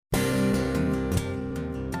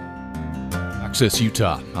Access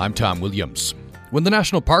Utah. I'm Tom Williams. When the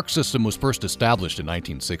National Park System was first established in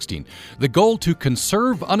 1916, the goal to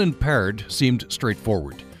conserve unimpaired seemed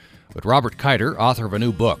straightforward. But Robert Keiter, author of a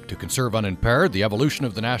new book, To Conserve Unimpaired, The Evolution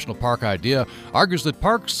of the National Park Idea, argues that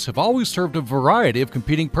parks have always served a variety of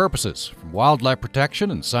competing purposes, from wildlife protection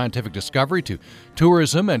and scientific discovery to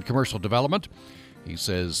tourism and commercial development. He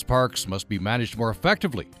says parks must be managed more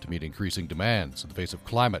effectively to meet increasing demands in the face of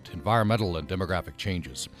climate, environmental, and demographic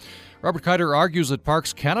changes. Robert Keiter argues that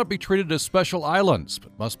parks cannot be treated as special islands,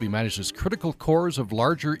 but must be managed as critical cores of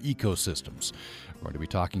larger ecosystems. We're going to be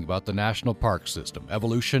talking about the National Park System,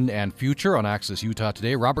 evolution, and future on Access Utah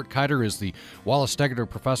today. Robert Keiter is the Wallace Stegner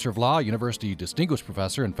Professor of Law, University Distinguished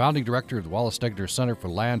Professor, and founding director of the Wallace Stegner Center for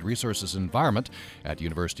Land, Resources, and Environment at the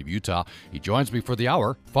University of Utah. He joins me for the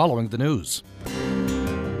hour following the news.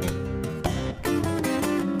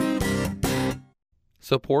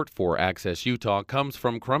 Support for Access Utah comes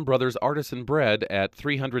from Crumb Brothers Artisan Bread at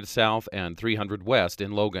 300 South and 300 West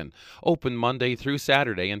in Logan. Open Monday through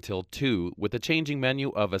Saturday until 2 with a changing menu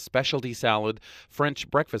of a specialty salad,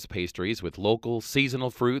 French breakfast pastries with local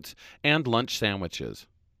seasonal fruits, and lunch sandwiches.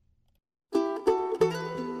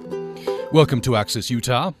 Welcome to Access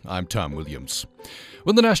Utah. I'm Tom Williams.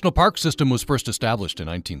 When the National Park System was first established in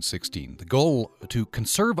 1916, the goal to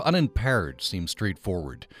conserve unimpaired seemed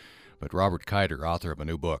straightforward. But Robert Keiter, author of a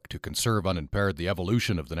new book, To Conserve Unimpaired, The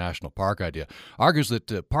Evolution of the National Park Idea, argues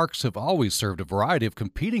that parks have always served a variety of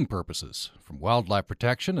competing purposes, from wildlife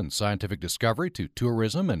protection and scientific discovery to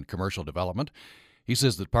tourism and commercial development. He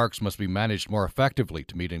says that parks must be managed more effectively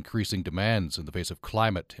to meet increasing demands in the face of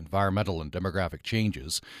climate, environmental, and demographic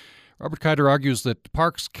changes. Robert Keiter argues that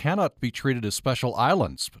parks cannot be treated as special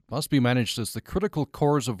islands, but must be managed as the critical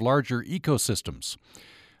cores of larger ecosystems.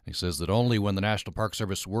 He says that only when the National Park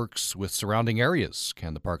Service works with surrounding areas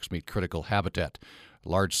can the parks meet critical habitat,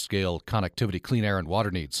 large-scale connectivity, clean air, and water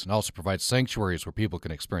needs, and also provide sanctuaries where people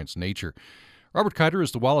can experience nature. Robert Keiter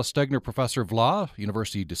is the Wallace Stegner Professor of Law,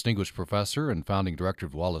 University Distinguished Professor, and founding director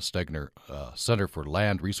of the Wallace Stegner Center for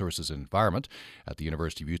Land, Resources, and Environment at the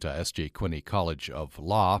University of Utah S.J. Quinney College of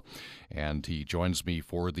Law, and he joins me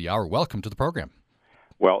for the hour. Welcome to the program.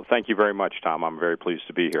 Well, thank you very much, Tom. I'm very pleased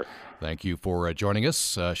to be here. Thank you for joining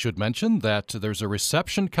us. Should mention that there's a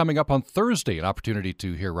reception coming up on Thursday, an opportunity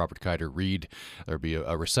to hear Robert Keiter read. There'll be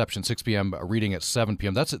a reception, 6 p.m., a reading at 7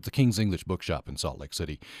 p.m. That's at the King's English Bookshop in Salt Lake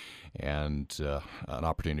City, and an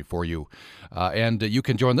opportunity for you. And you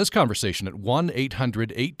can join this conversation at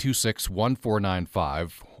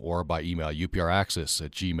 1-800-826-1495 or by email,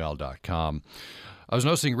 upraccess@gmail.com. I was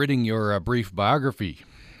noticing, reading your brief biography,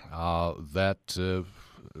 that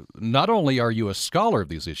not only are you a scholar of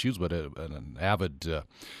these issues, but an avid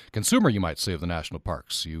consumer, you might say, of the national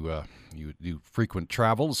parks. You frequent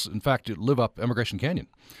travels. In fact, you live up Emigration Canyon.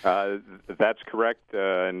 That's correct.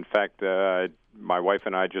 In fact, my wife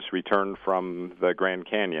and I just returned from the Grand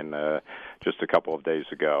Canyon just a couple of days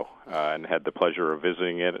ago and had the pleasure of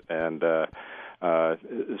visiting it and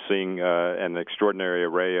seeing an extraordinary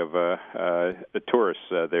array of tourists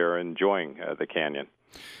there enjoying the canyon.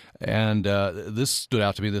 And this stood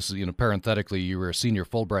out to me. This is, parenthetically, you were a senior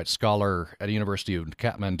Fulbright scholar at the University of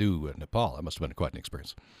Kathmandu, Nepal. That must have been quite an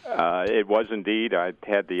experience. It was indeed. I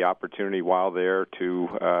had the opportunity while there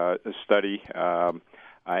to study and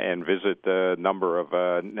visit a number of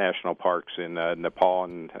national parks in Nepal,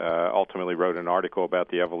 and ultimately wrote an article about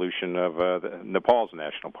the evolution of Nepal's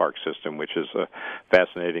national park system, which is a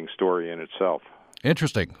fascinating story in itself.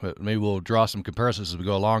 Interesting. Maybe we'll draw some comparisons as we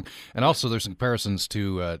go along, and also there's some comparisons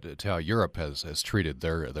to how Europe has treated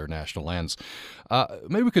their national lands.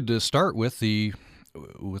 Maybe we could start with the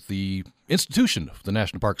institution of the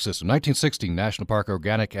National Park System, 1916 National Park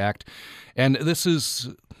Organic Act, and this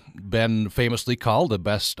has been famously called the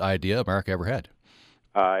best idea America ever had.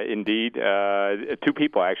 Indeed. Two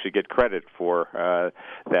people actually get credit for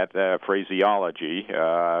that phraseology.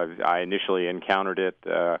 I initially encountered it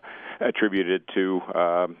attributed to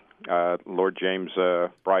Lord James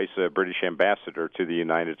Bryce, a British ambassador to the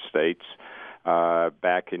United States,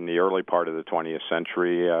 back in the early part of the 20th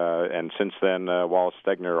century. And since then, Wallace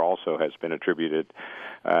Stegner also has been attributed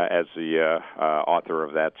as the author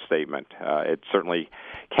of that statement. It certainly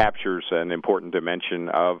captures an important dimension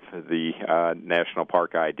of the national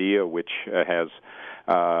park idea, which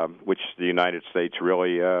the United States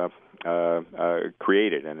really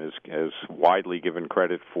created and is widely given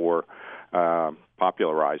credit for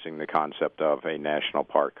popularizing the concept of a national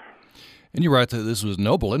park. And you write that this was a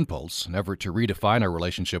noble impulse, an effort to redefine our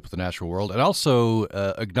relationship with the natural world, and also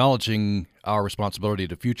acknowledging our responsibility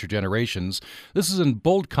to future generations. This is in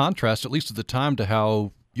bold contrast, at least at the time, to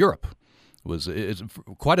how Europe it's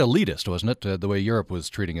quite elitist, wasn't it? The way Europe was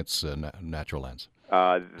treating its natural lands.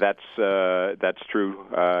 That's true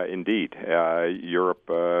indeed.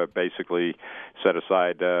 Europe basically set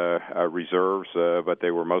aside reserves, but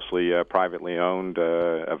they were mostly privately owned,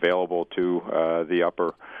 available to the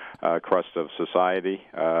upper crust of society,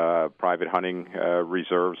 private hunting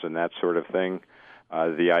reserves and that sort of thing.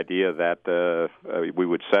 The idea that we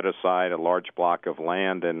would set aside a large block of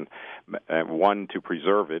land and one, to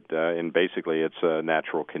preserve it in basically its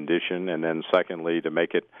natural condition, and then secondly, to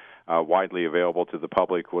make it widely available to the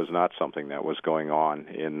public was not something that was going on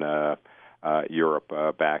in Europe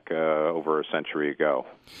back over a century ago.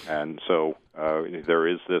 And so there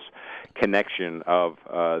is this connection of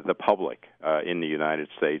the public in the United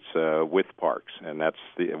States with parks, and that's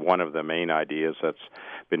one of the main ideas that's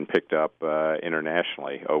been picked up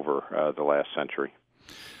internationally over the last century.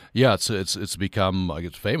 Yeah, it's become, I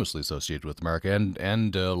guess, famously associated with America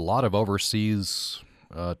and a lot of overseas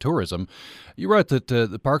tourism. You write that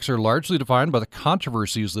the parks are largely defined by the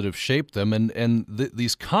controversies that have shaped them, and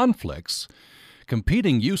these conflicts,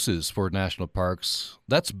 competing uses for national parks,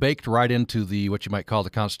 that's baked right into what you might call the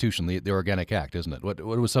Constitution, the Organic Act, isn't it? What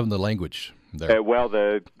was some of the language there? Well,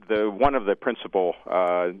 the one of the principal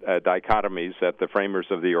dichotomies that the framers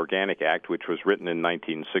of the Organic Act, which was written in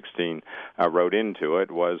 1916, wrote into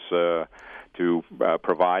it was to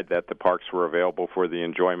provide that the parks were available for the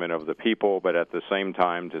enjoyment of the people, but at the same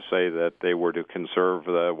time to say that they were to conserve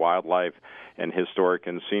the wildlife and historic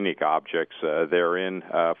and scenic objects therein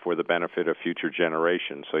for the benefit of future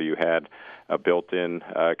generations. So you had a built-in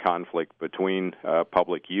conflict between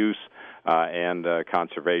public use and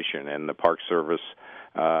conservation, and the Park Service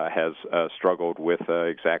has struggled with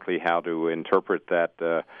exactly how to interpret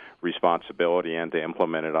that responsibility and to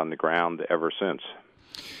implement it on the ground ever since.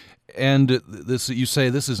 And you say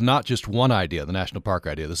this is not just one idea, the national park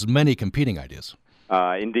idea. This is many competing ideas.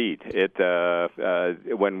 Indeed,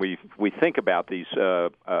 when we think about these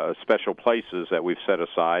special places that we've set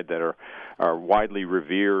aside that are widely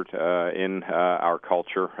revered in our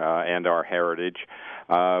culture and our heritage,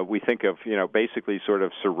 we think of basically sort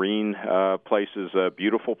of serene places,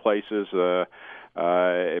 beautiful places.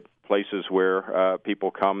 Places where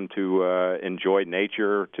people come to enjoy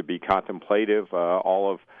nature, to be contemplative,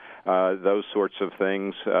 all of those sorts of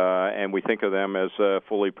things, and we think of them as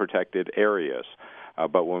fully protected areas.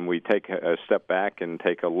 But when we take a step back and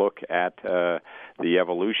take a look at the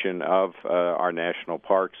evolution of our national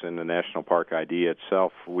parks and the national park idea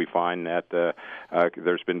itself, we find that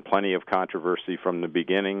there's been plenty of controversy from the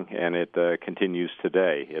beginning, and it continues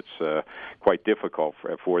today. It's quite difficult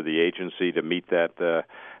for the agency to meet that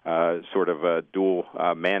sort of a dual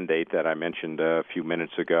mandate that I mentioned a few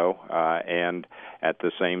minutes ago, and at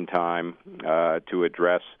the same time to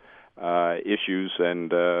address issues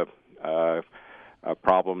and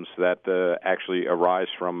problems that actually arise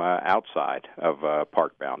from outside of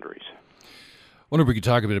park boundaries. I wonder if we could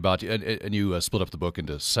talk a bit about, and you split up the book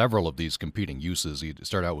into several of these competing uses. You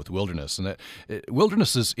start out with wilderness, and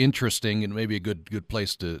wilderness is interesting and maybe a good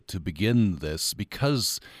place to begin this,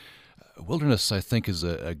 because wilderness, I think, is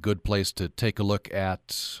a good place to take a look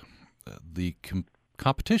at the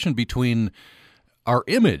competition between our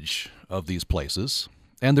image of these places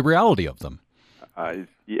and the reality of them.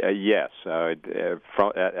 Yes.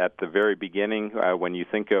 At the very beginning, when you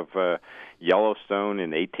think of Yellowstone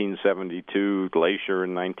in 1872, Glacier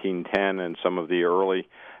in 1910, and some of the early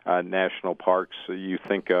national parks, you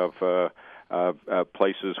think of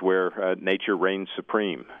places where nature reigns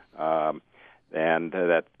supreme, and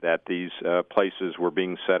that these places were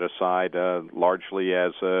being set aside largely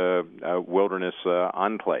as wilderness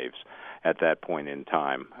enclaves at that point in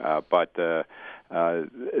time. But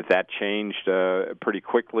that changed pretty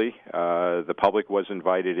quickly. The public was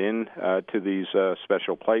invited in to these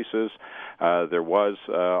special places. There was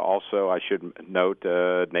also, I should note,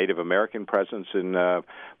 Native American presence in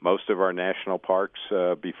most of our national parks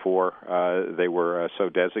before they were so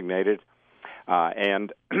designated.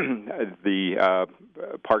 And the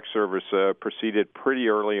Park Service proceeded pretty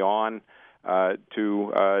early on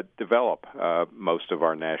to develop most of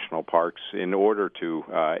our national parks in order to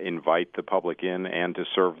invite the public in and to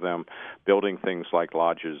serve them, building things like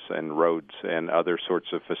lodges and roads and other sorts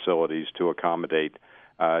of facilities to accommodate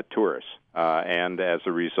tourists. And as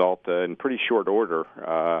a result, in pretty short order,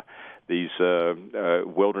 these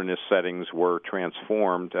wilderness settings were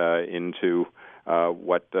transformed into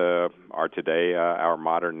what are today our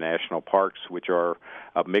modern national parks, which are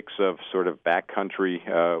a mix of sort of backcountry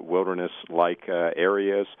wilderness-like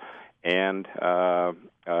areas and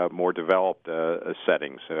more developed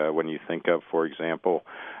settings. When you think of, for example,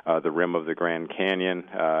 the rim of the Grand Canyon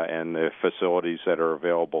and the facilities that are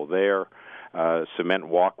available there, cement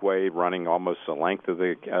walkway running almost the length of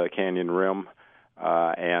the canyon rim,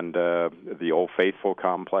 and the Old Faithful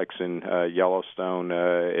complex in Yellowstone,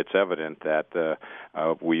 it's evident that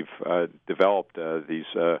we've developed these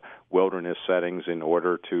wilderness settings in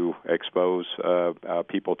order to expose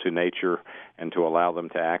people to nature and to allow them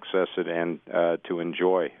to access it and to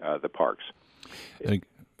enjoy the parks.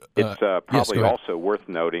 It's probably yes, also worth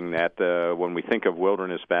noting that when we think of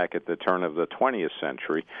wilderness back at the turn of the 20th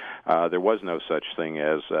century, there was no such thing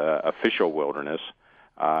as official wilderness.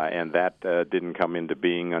 And that didn't come into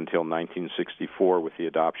being until 1964 with the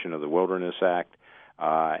adoption of the Wilderness Act.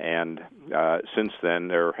 And since then,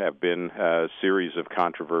 there have been a series of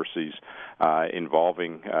controversies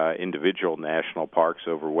involving individual national parks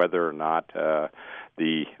over whether or not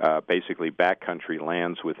the basically backcountry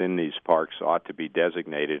lands within these parks ought to be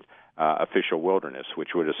designated official wilderness, which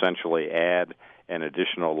would essentially add an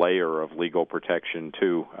additional layer of legal protection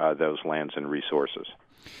to those lands and resources.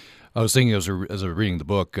 I was thinking as I was reading the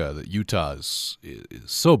book that Utah is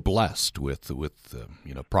so blessed with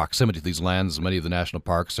proximity to these lands. Many of the national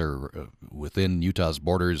parks are within Utah's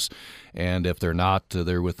borders, and if they're not,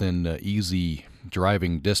 they're within easy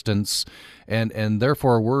driving distance, and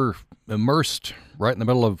therefore we're immersed right in the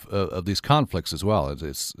middle of these conflicts as well.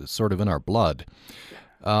 It's sort of in our blood.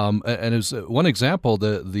 And as one example,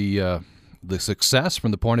 the success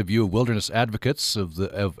from the point of view of wilderness advocates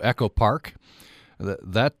of Echo Park.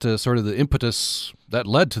 That sort of the impetus that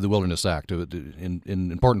led to the Wilderness Act in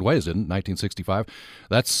important ways, didn't it? 1965.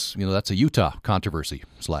 That's a Utah controversy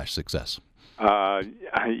 / success.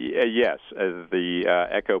 Yes, the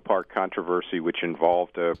Echo Park controversy, which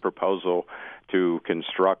involved a proposal to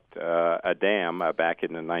construct a dam back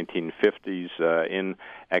in the 1950s in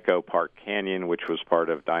Echo Park Canyon, which was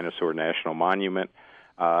part of Dinosaur National Monument,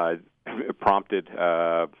 prompted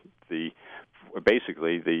the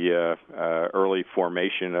early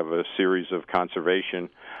formation of a series of conservation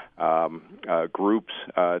groups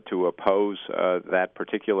to oppose that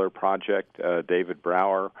particular project. David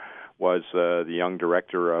Brower was the young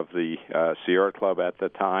director of the Sierra Club at the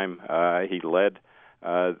time. He led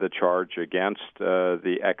the charge against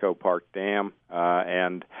the Echo Park Dam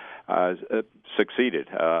and succeeded,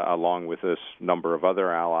 along with a number of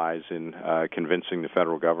other allies, in convincing the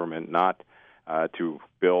federal government not to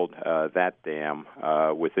build that dam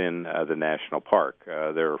within the national park.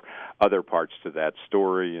 There are other parts to that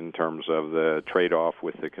story in terms of the trade-off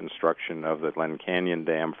with the construction of the Glen Canyon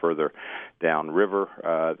Dam further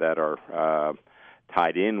downriver that are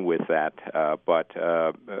tied in with that, but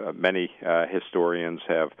many historians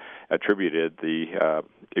have attributed the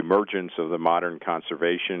emergence of the modern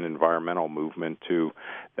conservation environmental movement to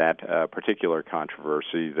that particular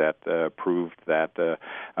controversy that proved that the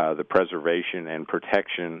preservation and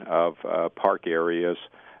protection of park areas,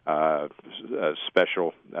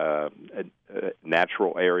 special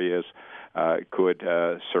natural areas, could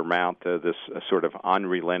surmount this sort of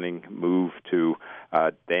unrelenting move to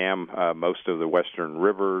dam most of the western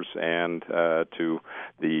rivers and to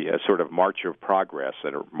the sort of march of progress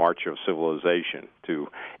and a march of civilization to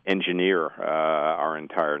engineer our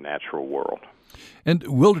entire natural world. And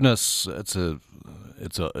wilderness, it's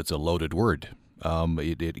a loaded word.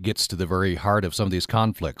 It gets to the very heart of some of these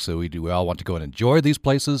conflicts. So we all want to go and enjoy these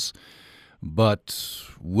places, but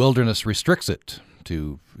wilderness restricts it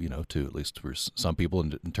to at least for some people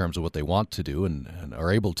in terms of what they want to do and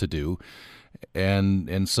are able to do,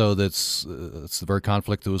 and so that's the very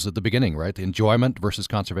conflict that was at the beginning, right? The enjoyment versus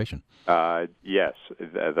conservation. Yes,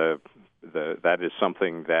 that is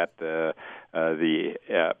something that the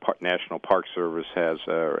National Park Service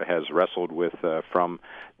has wrestled with from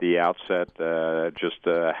the outset. Just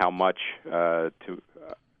how much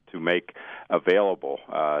to make available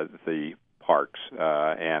the parks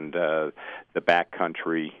and the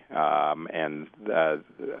backcountry and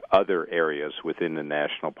other areas within the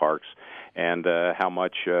national parks, and how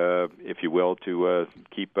much, if you will, to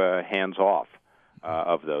keep hands off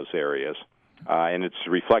of those areas. And it's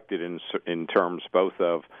reflected in terms both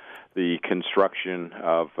of the construction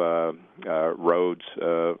of roads,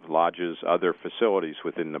 lodges, other facilities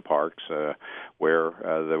within the parks where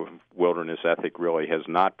the wilderness ethic really has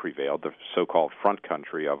not prevailed, the so-called front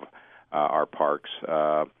country of our parks,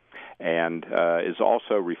 and is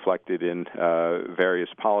also reflected in various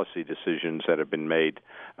policy decisions that have been made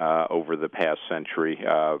over the past century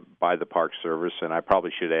by the Park Service, and I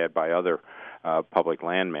probably should add by other public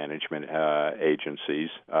land management agencies,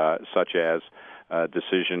 such as a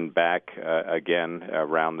decision back again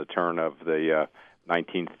around the turn of the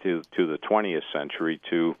 19th to the 20th century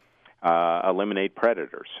to eliminate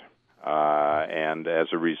predators. And as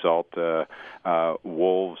a result,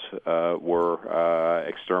 wolves were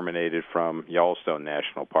exterminated from Yellowstone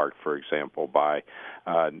National Park, for example, by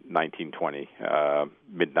 1920,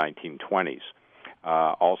 mid-1920s.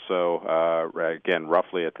 Also, again,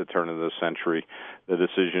 roughly at the turn of the century, the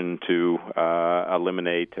decision to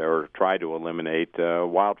eliminate or try to eliminate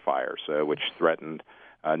wildfires, which threatened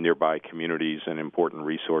nearby communities and important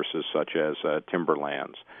resources such as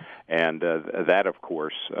timberlands. And that, of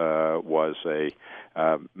course, was a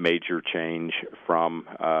major change from,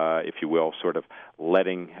 if you will, sort of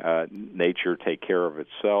letting nature take care of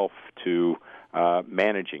itself to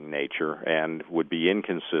managing nature, and would be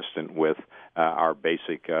inconsistent with our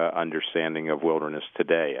basic understanding of wilderness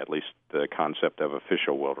today, at least the concept of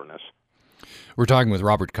official wilderness. We're talking with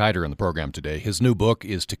Robert Keiter on the program today. His new book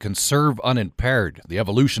is To Conserve Unimpaired, The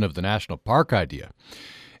Evolution of the National Park Idea.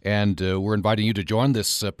 And we're inviting you to join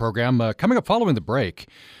this program. Coming up following the break,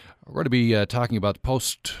 we're going to be talking about the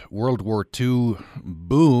post-World War II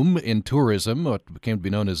boom in tourism, what came to be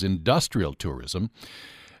known as industrial tourism.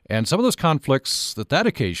 And some of those conflicts that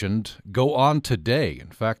occasioned go on today. In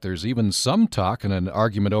fact, there's even some talk and an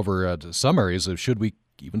argument over some areas of should we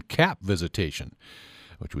even cap visitation,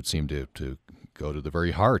 which would seem to go to the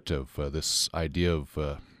very heart of this idea of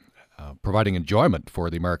providing enjoyment for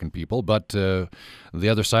the American people. But the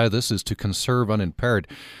other side of this is to conserve unimpaired.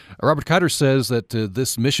 Robert Keiter says that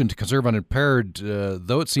this mission to conserve unimpaired,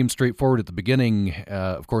 though it seems straightforward at the beginning,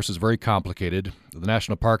 of course, is very complicated. The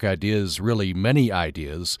national park idea is really many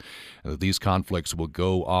ideas. These conflicts will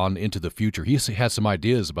go on into the future. He has some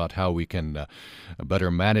ideas about how we can better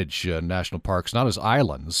manage national parks, not as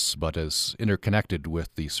islands, but as interconnected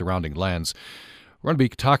with the surrounding lands. We're going to be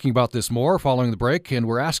talking about this more following the break, and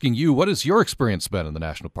we're asking you, what has your experience been in the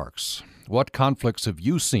national parks? What conflicts have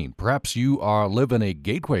you seen? Perhaps you live in a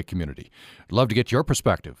gateway community. I'd love to get your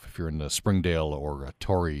perspective if you're in Springdale or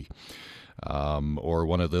Torrey or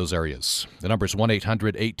one of those areas. The number is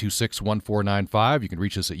 1-800-826-1495. You can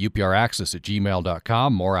reach us at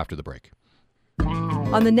upraccess@gmail.com. More after the break.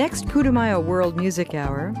 On the next Putumayo World Music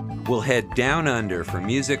Hour, we'll head down under for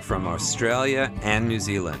music from Australia and New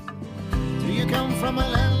Zealand. You come from a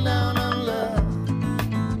land down under.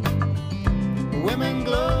 Women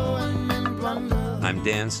glow and men plunder. I'm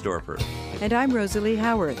Dan Storper. And I'm Rosalie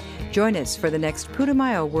Howard. Join us for the next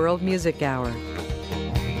Putumayo World Music Hour.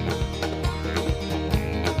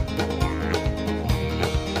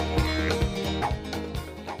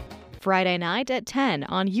 Friday night at 10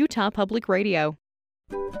 on Utah Public Radio.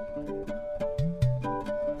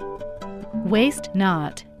 Waste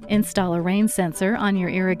not. Install a rain sensor on your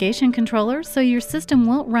irrigation controller so your system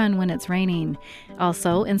won't run when it's raining.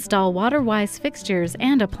 Also, install water-wise fixtures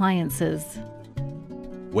and appliances.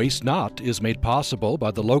 Waste Not is made possible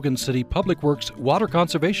by the Logan City Public Works Water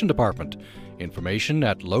Conservation Department. Information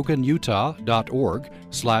at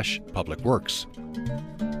loganutah.org/publicworks.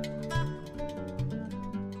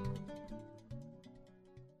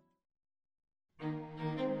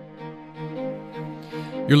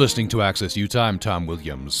 You're listening to Access Utah. I'm Tom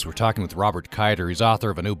Williams. We're talking with Robert Keiter. He's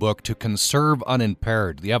author of a new book, To Conserve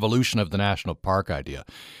Unimpaired, The Evolution of the National Park Idea.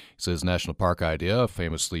 He says national park idea,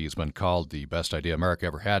 famously has been called the best idea America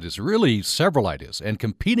ever had, is really several ideas and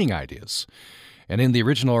competing ideas. And in the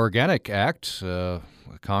original Organic Act,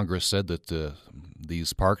 Congress said that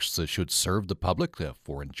these parks should serve the public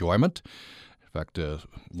for enjoyment. In fact,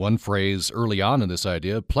 one phrase early on in this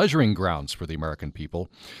idea, pleasuring grounds for the American people.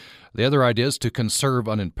 The other idea is to conserve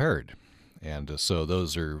unimpaired. And so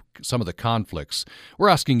those are some of the conflicts. We're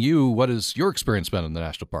asking you, what has your experience been in the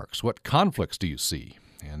national parks? What conflicts do you see?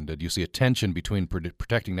 And do you see a tension between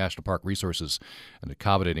protecting national park resources and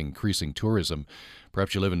accommodating increasing tourism?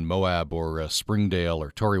 Perhaps you live in Moab or Springdale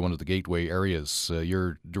or Torrey, one of the gateway areas.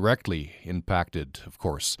 You're directly impacted, of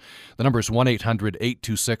course. The number is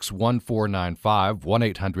 1-800-826-1495,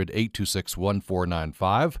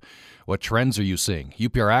 1-800-826-1495. What trends are you seeing?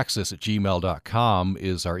 upraccess@gmail.com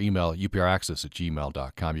is our email,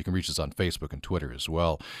 upraccess@gmail.com. You can reach us on Facebook and Twitter as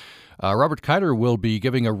well. Robert Keiter will be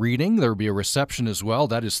giving a reading. There will be a reception as well.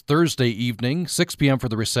 That is Thursday evening, 6 p.m. for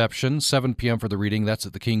the reception, 7 p.m. for the reading. That's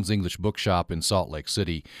at the King's English Bookshop in Salt Lake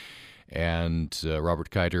City. And Robert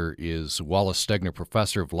Keiter is Wallace Stegner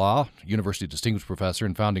Professor of Law, University Distinguished Professor,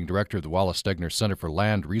 and founding director of the Wallace Stegner Center for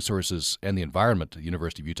Land, Resources, and the Environment at the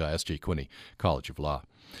University of Utah S.J. Quinney College of Law.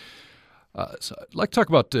 So I'd like to talk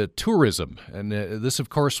about tourism, and this, of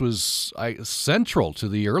course, was central to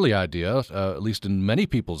the early idea, at least in many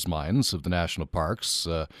people's minds, of the national parks.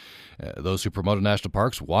 Those who promoted national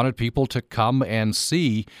parks wanted people to come and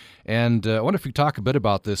see, and I wonder if you could talk a bit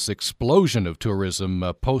about this explosion of tourism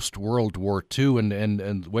post-World War II and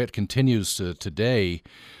the way it continues today,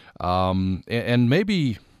 and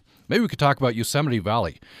maybe we could talk about Yosemite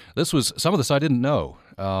Valley. Some of this I didn't know.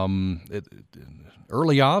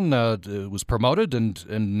 Early on, it was promoted,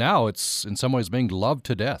 and now it's in some ways being loved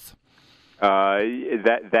to death.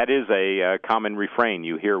 That is a common refrain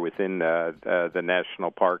you hear within the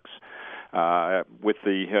national parks, with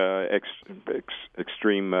the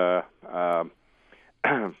extreme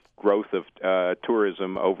growth of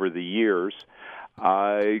tourism over the years.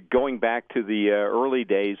 Going back to the early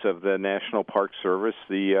days of the National Park Service,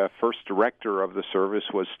 the first director of the service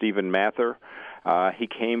was Stephen Mather. He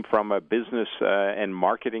came from a business and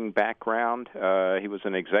marketing background. He was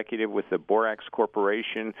an executive with the Borax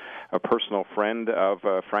Corporation, a personal friend of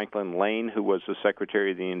Franklin Lane, who was the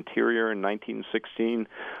Secretary of the Interior in 1916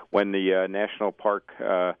 when the National Park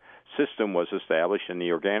system was established and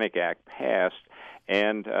the Organic Act passed.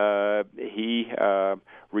 And he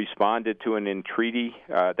responded to an entreaty,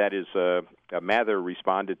 Mather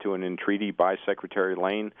responded to an entreaty by Secretary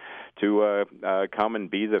Lane to come and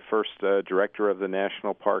be the first director of the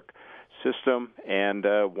National Park system. And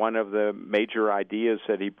one of the major ideas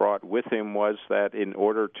that he brought with him was that in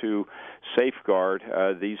order to safeguard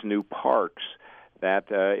these new parks,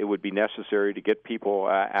 that it would be necessary to get people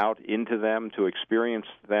out into them, to experience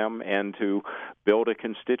them, and to build a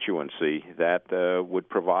constituency that would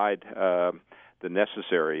provide the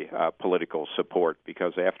necessary political support,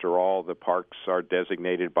 because after all, the parks are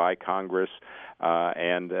designated by Congress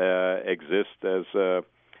and exist as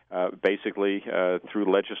basically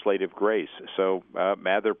through legislative grace. So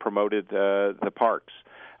Mather promoted the parks.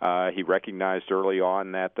 He recognized early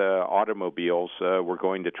on that automobiles were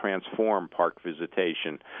going to transform park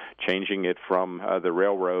visitation, changing it from the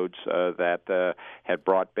railroads that had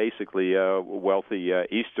brought basically wealthy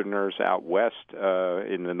Easterners out west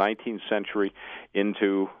in the 19th century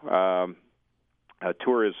into a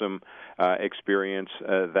tourism experience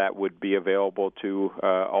that would be available to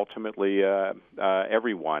ultimately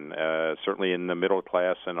everyone, certainly in the middle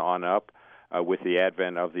class and on up. With the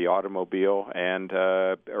advent of the automobile, and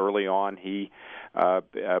early on he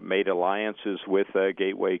made alliances with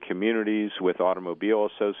gateway communities, with automobile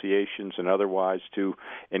associations, and otherwise to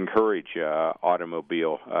encourage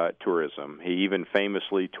automobile tourism. He even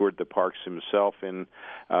famously toured the parks himself in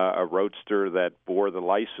a roadster that bore the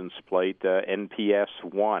license plate NPS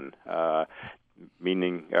 1.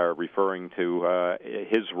 Meaning referring to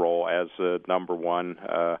his role as number one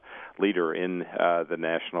leader in the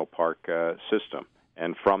national park system.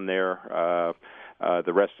 And from there,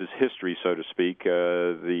 the rest is history, so to speak.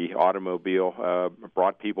 The automobile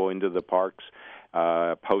brought people into the parks.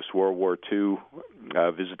 Post-World War II,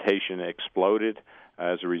 visitation exploded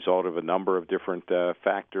as a result of a number of different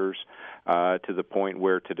factors, to the point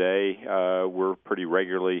where today we're pretty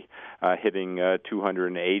regularly hitting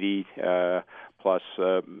 280 plus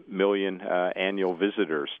million annual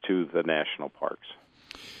visitors to the national parks.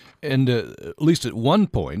 And at least at one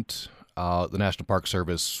point, the National Park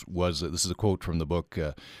Service was, this is a quote from the book,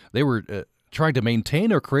 they were trying to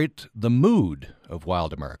maintain or create the mood of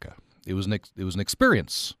wild America. It was an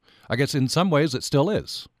experience. I guess in some ways it still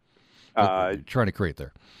is. Trying to create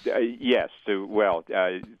there. Yes,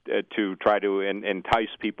 to try to entice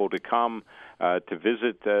people to come to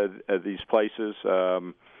visit these places,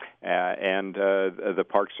 and the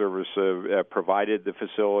Park Service provided the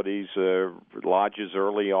facilities, lodges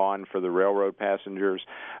early on for the railroad passengers,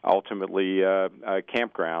 ultimately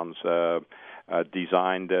campgrounds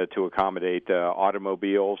designed to accommodate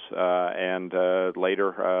automobiles and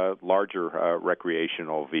later larger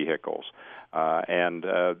recreational vehicles. And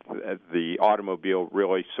the automobile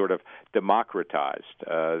really sort of democratized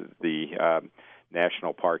the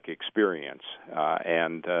national park experience.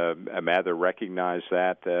 And Mather recognized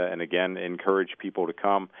that and again encouraged people to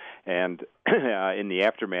come. And in the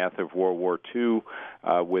aftermath of World War II,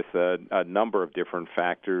 with a number of different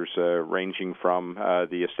factors ranging from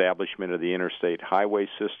the establishment of the interstate highway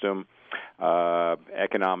system,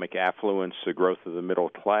 economic affluence, the growth of the middle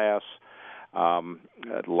class,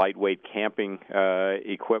 lightweight camping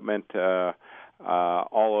equipment,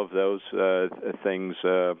 all of those things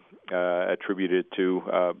attributed to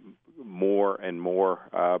more and more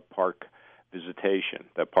park visitation.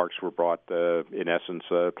 The parks were brought, in essence,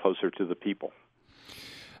 closer to the people.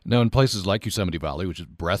 Now, in places like Yosemite Valley, which is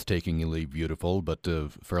breathtakingly beautiful but a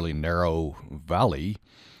fairly narrow valley,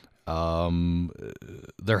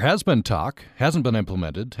 there has been talk, hasn't been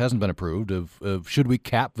implemented, hasn't been approved, of should we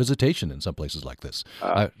cap visitation in some places like this?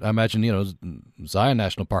 I imagine, Zion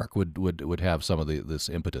National Park would have some of this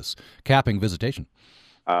impetus, capping visitation.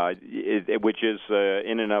 Which is,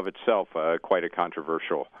 in and of itself, quite a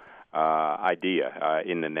controversial idea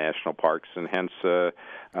in the national parks, and hence the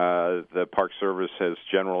Park Service has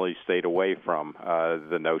generally stayed away from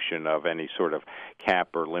the notion of any sort of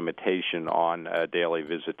cap or limitation on daily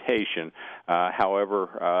visitation.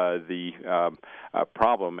 However, the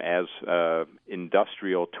problem as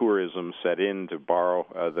industrial tourism set in, to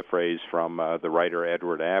borrow the phrase from the writer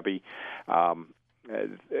Edward Abbey,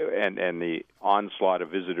 and the onslaught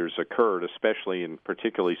of visitors occurred, especially in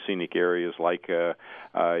particularly scenic areas like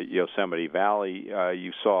Yosemite Valley.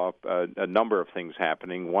 You saw a number of things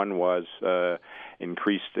happening. One was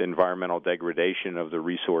increased environmental degradation of the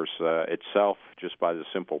resource itself, just by the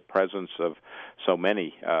simple presence of so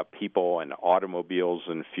many people and automobiles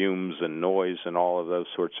and fumes and noise and all of those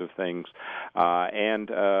sorts of things,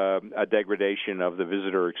 and a degradation of the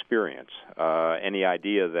visitor experience. Any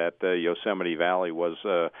idea that Yosemite Valley was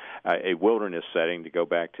a wilderness setting, to go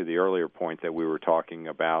back to the earlier point that we were talking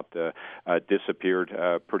about, disappeared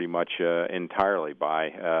pretty much entirely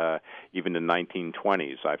by even the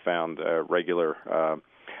 1920s. I found regular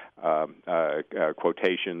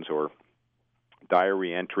quotations or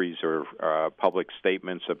diary entries or public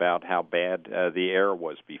statements about how bad the air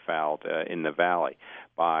was befouled in the valley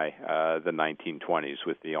by the 1920s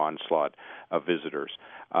with the onslaught of visitors.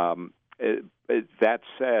 That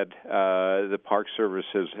said, the Park Service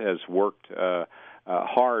has worked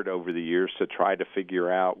hard over the years to try to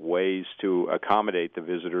figure out ways to accommodate the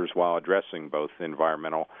visitors while addressing both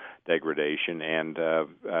environmental degradation and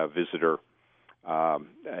visitor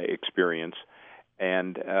experience,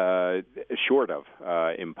 and short of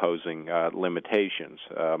imposing limitations.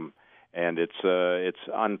 And it's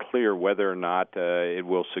unclear whether or not it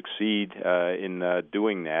will succeed in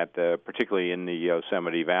doing that, particularly in the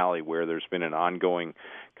Yosemite Valley, where there's been an ongoing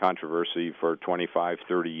controversy for 25,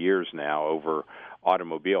 30 years now over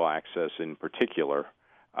automobile access in particular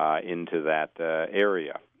into that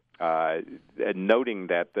area. Noting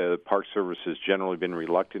that the Park Service has generally been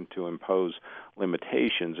reluctant to impose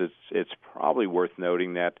limitations, it's probably worth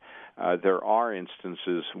noting that there are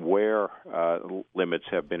instances where limits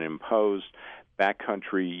have been imposed.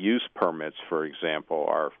 Backcountry use permits, for example,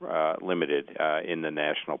 are limited in the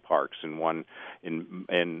national parks, and one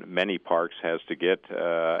in many parks has to get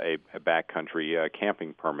a backcountry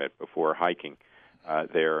camping permit before hiking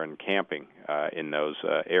there and camping in those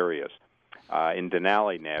areas. In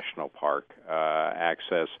Denali National Park,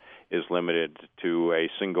 access is limited to a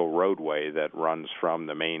single roadway that runs from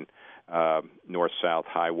the main north-south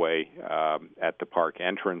highway at the park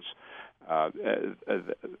entrance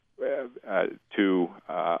to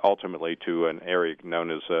ultimately to an area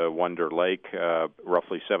known as Wonder Lake,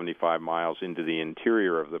 roughly 75 miles into the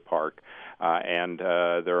interior of the park, and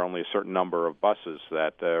there are only a certain number of buses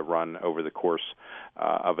that run over the course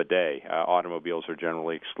of a day. Automobiles are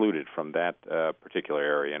generally excluded from that particular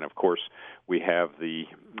area, and of course we have the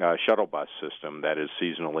shuttle bus system that is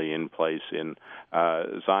seasonally in place in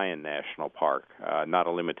Zion National Park. Not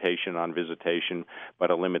a limitation on visitation,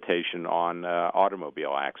 but a limitation on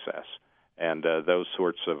automobile access. And those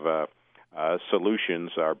sorts of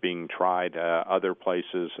solutions are being tried other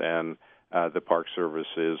places, and the Park Service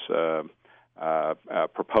is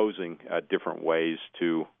proposing different ways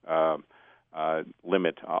to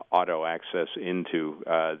limit auto access into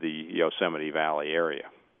the Yosemite Valley area.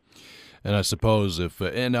 And I suppose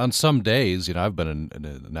and on some days, I've been in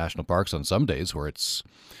the national parks on some days where it's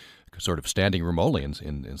sort of standing room only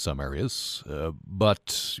in some areas.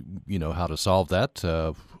 But, how to solve that,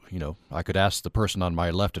 I could ask the person on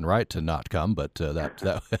my left and right to not come, but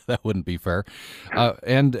that wouldn't be fair.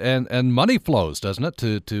 And money flows, doesn't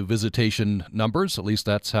it, to visitation numbers? At least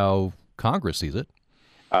that's how Congress sees it.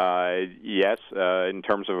 Yes, in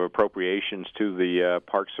terms of appropriations to the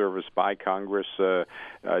Park Service by Congress,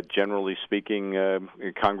 generally speaking,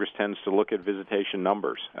 Congress tends to look at visitation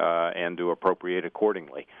numbers and to appropriate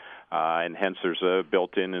accordingly. And hence there's a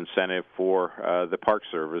built-in incentive for the Park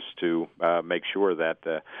Service to make sure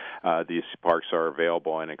that these parks are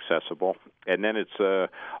available and accessible. And then it's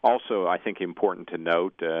also, I think, important to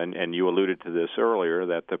note, and you alluded to this earlier,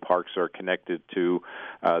 that the parks are connected to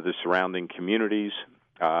the surrounding communities.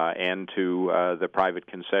 and to the private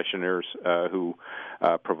concessionaires who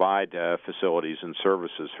provide facilities and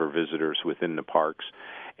services for visitors within the parks.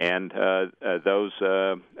 And those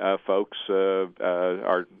folks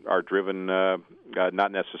are driven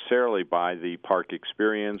not necessarily by the park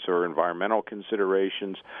experience or environmental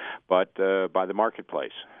considerations, but by the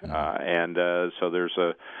marketplace. And so there's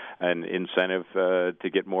an incentive to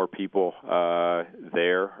get more people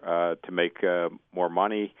there to make more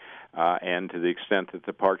money. And to the extent that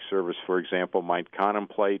the Park Service, for example, might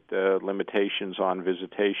contemplate limitations on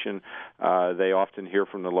visitation, they often hear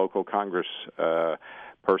from the local Congress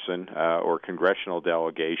person or congressional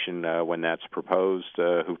delegation when that's proposed,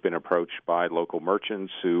 who've been approached by local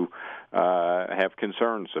merchants who have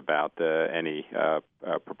concerns about any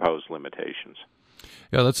proposed limitations.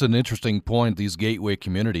 Yeah, that's an interesting point. These gateway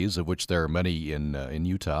communities, of which there are many in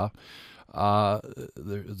Utah,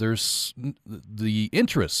 there's the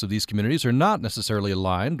interests of these communities are not necessarily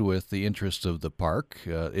aligned with the interests of the park.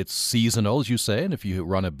 It's seasonal, as you say, and if you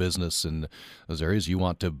run a business in those areas, you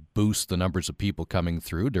want to boost the numbers of people coming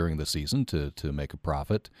through during the season to make a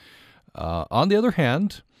profit. On the other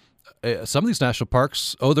hand, some of these national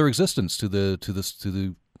parks owe their existence to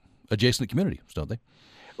the adjacent communities, don't they?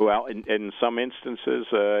 Well, in some instances,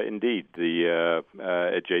 indeed, the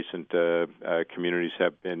adjacent communities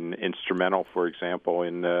have been instrumental. For example,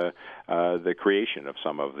 in the creation of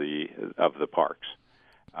some of the parks,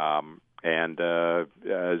 and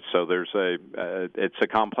so there's it's a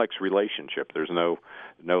complex relationship. There's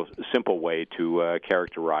no simple way to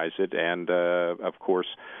characterize it, and of course,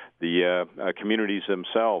 the communities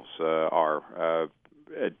themselves are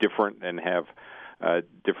different and have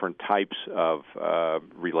different types of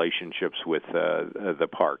relationships with the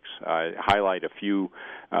parks. I highlight a few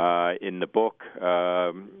in the book.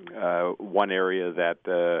 One area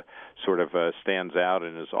that sort of stands out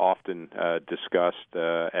and is often discussed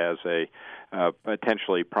as a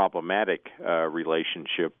potentially problematic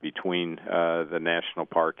relationship between the national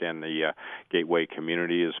park and the gateway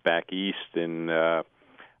community is back east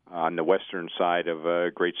on the western side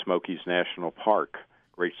of Great Smokies National Park.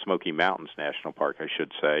 Great Smoky Mountains National Park, I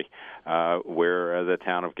should say, where the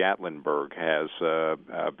town of Gatlinburg has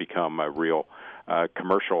become a real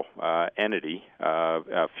commercial entity,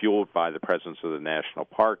 fueled by the presence of the national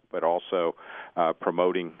park, but also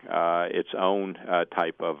promoting its own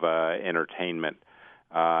type of entertainment.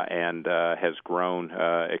 And has grown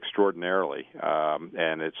extraordinarily,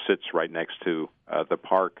 and it sits right next to the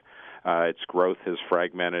park. Its growth has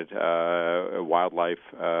fragmented wildlife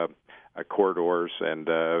corridors and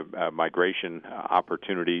migration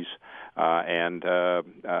opportunities, and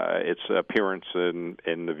its appearance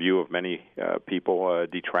in the view of many people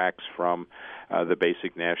detracts from the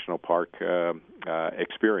basic national park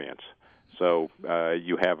experience. So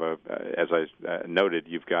you have as I noted,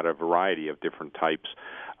 you've got a variety of different types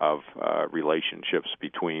of relationships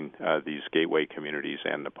between these gateway communities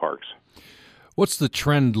and the parks. What's the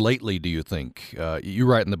trend lately, do you think? You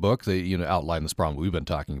write in the book that outline this problem we've been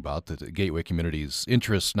talking about, that the gateway community's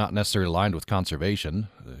interests not necessarily aligned with conservation.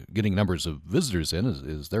 Getting numbers of visitors in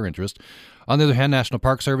is their interest. On the other hand, National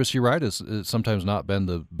Park Service, you write, has sometimes not been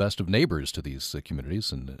the best of neighbors to these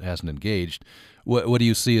communities and hasn't engaged. What do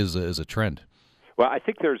you see as a trend? Well, I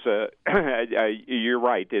think there's you're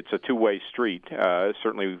right, it's a two-way street.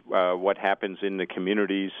 Certainly what happens in the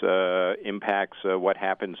communities impacts what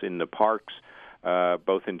happens in the parks.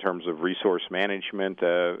 Both in terms of resource management,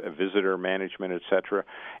 visitor management, et cetera,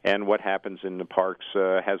 and what happens in the parks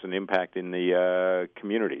has an impact in the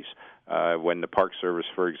communities. When the Park Service,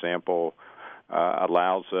 for example,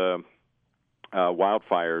 allows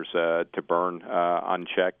wildfires to burn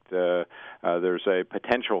unchecked, there's a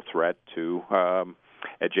potential threat to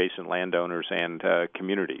adjacent landowners and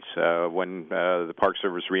communities. When the Park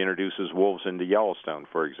Service reintroduces wolves into Yellowstone,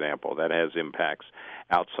 for example, that has impacts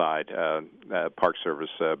outside Park Service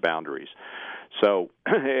boundaries. So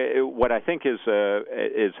what I think is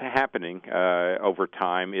happening over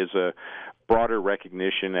time is a broader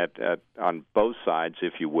recognition on both sides,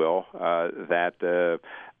 if you will, that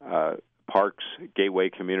parks, gateway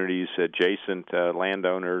communities, adjacent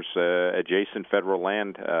landowners, adjacent federal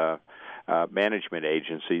land management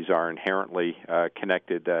agencies are inherently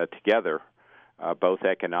connected together, both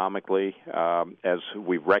economically, as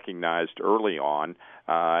we've recognized early on,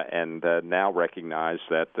 and now recognize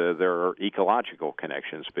that there are ecological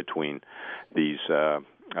connections between these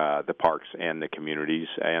the parks and the communities,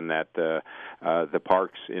 and that the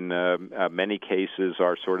parks in many cases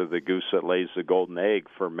are sort of the goose that lays the golden egg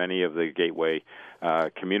for many of the gateway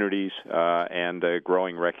communities, and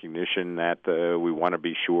growing recognition that we want to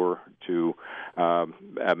be sure to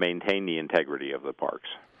maintain the integrity of the parks.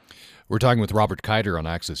 We're talking with Robert Keiter on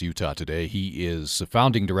Access Utah today. He is the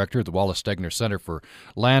founding director of the Wallace Stegner Center for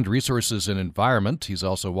Land, Resources, and Environment. He's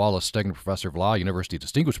also Wallace Stegner Professor of Law, University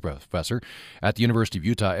Distinguished Professor at the University of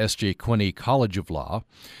Utah S.J. Quinney College of Law.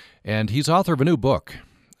 And he's author of a new book.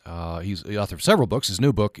 He's the author of several books. His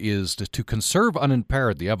new book is To Conserve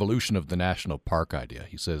Unimpaired, the Evolution of the National Park Idea.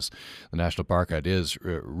 He says the national park idea is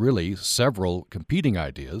really several competing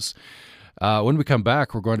ideas. When we come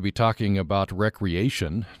back, we're going to be talking about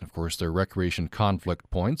recreation. Of course, there are recreation conflict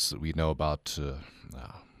points that we know about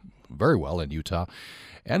very well in Utah.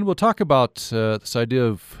 And we'll talk about this idea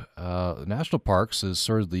of national parks as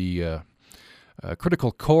sort of the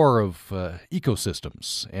critical core of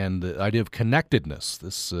ecosystems and the idea of connectedness.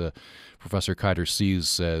 This Professor Keiter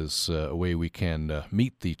sees as a way we can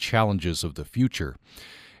meet the challenges of the future.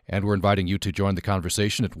 And we're inviting you to join the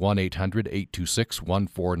conversation at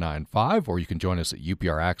 1-800-826-1495, or you can join us at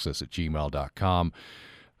upraccess@gmail.com.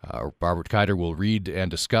 Robert Keiter will read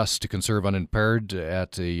and discuss To Conserve Unimpaired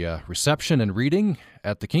at a reception and reading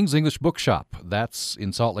at the King's English Bookshop. That's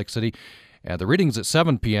in Salt Lake City. And the reading's at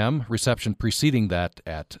 7 p.m., reception preceding that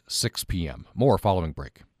at 6 p.m. More following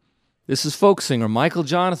break. This is folk singer Michael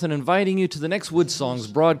Jonathan inviting you to the next Wood Songs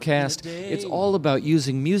broadcast. It's all about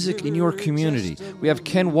using music in your community. We have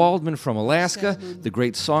Ken Waldman from Alaska, the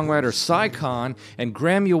great songwriter Cy Khan, and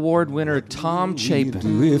Grammy Award winner Tom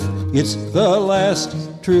Chapin. If it's the last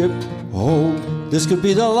trip home, this could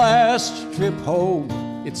be the last trip home.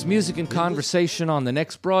 It's music and conversation on the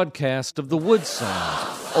next broadcast of the Wood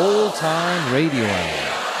Songs, Old Time Radio Hour.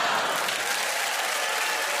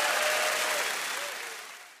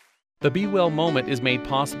 The Be Well Moment is made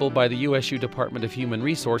possible by the USU Department of Human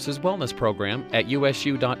Resources Wellness Program at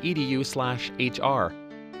usu.edu/HR.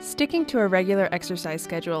 Sticking to a regular exercise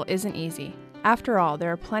schedule isn't easy. After all,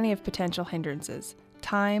 there are plenty of potential hindrances: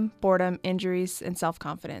 time, boredom, injuries, and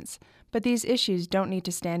self-confidence. But these issues don't need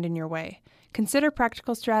to stand in your way. Consider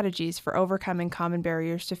practical strategies for overcoming common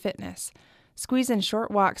barriers to fitness. Squeeze in short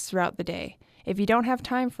walks throughout the day. If you don't have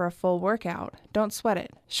time for a full workout, don't sweat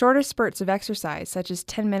it. Shorter spurts of exercise, such as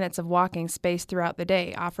 10 minutes of walking spaced throughout the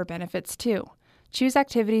day, offer benefits too. Choose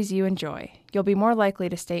activities you enjoy. You'll be more likely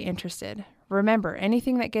to stay interested. Remember,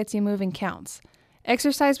 anything that gets you moving counts.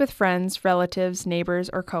 Exercise with friends, relatives, neighbors,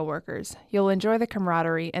 or coworkers. You'll enjoy the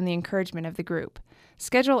camaraderie and the encouragement of the group.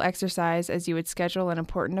 Schedule exercise as you would schedule an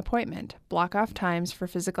important appointment. Block off times for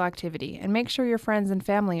physical activity and make sure your friends and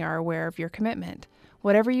family are aware of your commitment.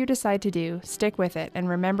 Whatever you decide to do, stick with it and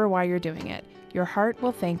remember why you're doing it. Your heart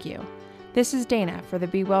will thank you. This is Dana for the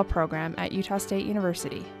Be Well program at Utah State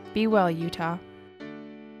University. Be well, Utah.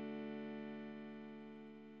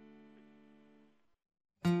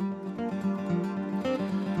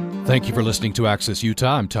 Thank you for listening to Access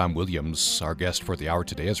Utah. I'm Tom Williams. Our guest for the hour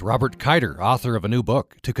today is Robert Keiter, author of a new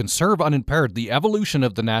book, To Conserve Unimpaired, the Evolution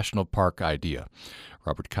of the National Park Idea.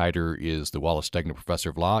 Robert Keiter is the Wallace Stegner Professor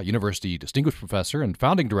of Law, University Distinguished Professor, and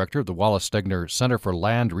founding director of the Wallace Stegner Center for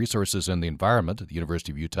Land, Resources, and the Environment at the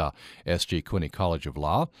University of Utah S.J. Quinney College of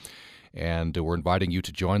Law. And we're inviting you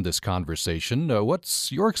to join this conversation.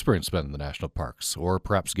 What's your experience been in the national parks or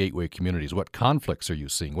perhaps gateway communities? What conflicts are you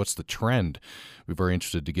seeing? What's the trend? We're very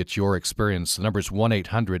interested to get your experience. The number is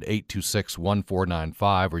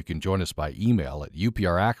 1-800-826-1495, or you can join us by email at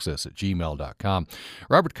upraccess@gmail.com.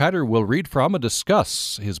 Robert Keiter will read from and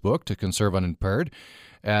discuss his book, To Conserve Unimpaired,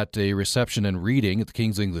 at a reception and reading at the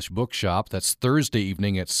King's English Bookshop. That's Thursday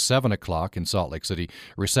evening at 7 o'clock in Salt Lake City.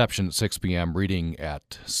 Reception at 6 p.m., reading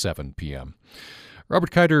at 7 p.m.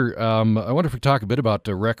 Robert Keiter, I wonder if we talk a bit about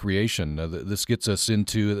recreation. This gets us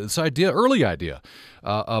into this early idea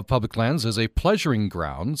of public lands as a pleasuring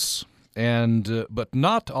grounds. But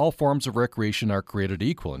not all forms of recreation are created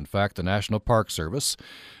equal. In fact, the National Park Service,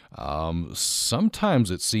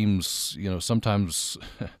 sometimes it seems, sometimes,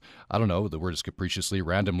 I don't know, the word is capriciously,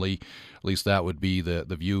 randomly, at least that would be the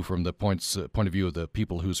view from the point of view of the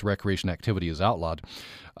people whose recreation activity is outlawed.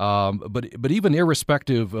 But even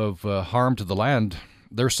irrespective of harm to the land,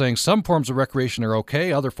 they're saying some forms of recreation are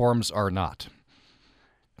okay, other forms are not.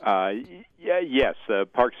 Yes, the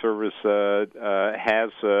Park Service has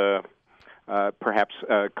perhaps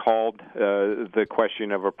called the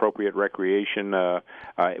question of appropriate recreation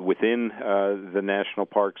within the national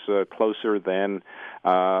parks closer than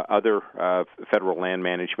other federal land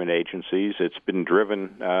management agencies. It's been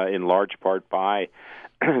driven in large part by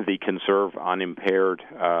the Conserve Unimpaired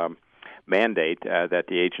mandate that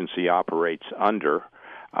the agency operates under.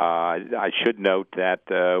 I should note that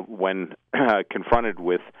when confronted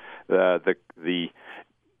with the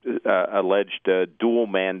alleged dual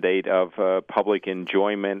mandate of public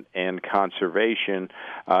enjoyment and conservation,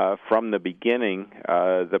 from the beginning,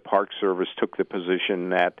 the Park Service took the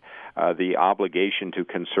position that the obligation to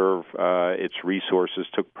conserve its resources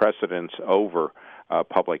took precedence over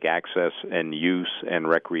public access and use and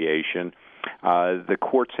recreation. The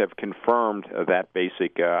courts have confirmed that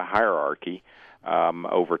basic hierarchy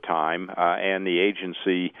over time, and the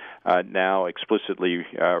agency now explicitly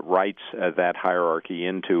writes that hierarchy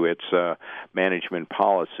into its management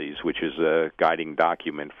policies, which is a guiding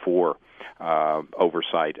document for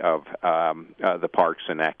oversight of the parks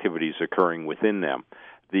and activities occurring within them.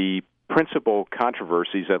 The principal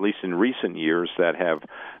controversies, at least in recent years, that have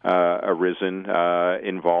arisen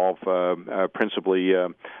involve principally a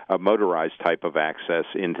motorized type of access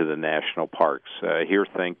into the national parks. Here,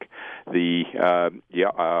 think the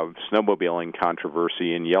snowmobiling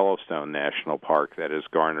controversy in Yellowstone National Park that has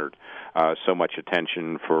garnered so much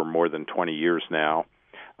attention for more than 20 years now.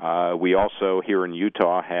 We also, here in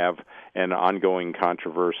Utah, have an ongoing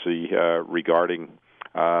controversy regarding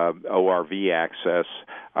ORV access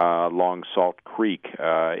along Salt Creek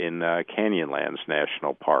in Canyonlands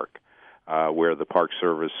National Park, where the Park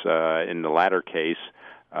Service, in the latter case,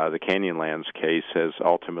 the Canyonlands case, has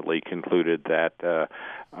ultimately concluded that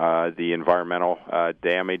the environmental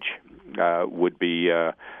damage would be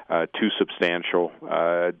too substantial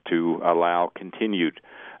to allow continued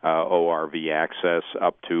ORV access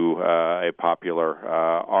up to a popular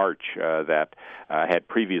arch that had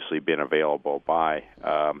previously been available by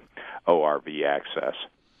ORV access.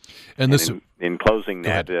 And this, in closing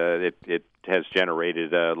that, it has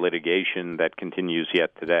generated litigation that continues yet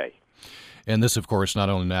today. And this, of course, not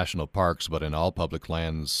only national parks, but in all public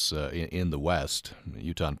lands in the West.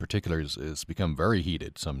 Utah, in particular, has become very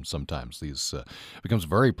heated. Sometimes these becomes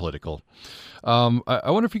very political. I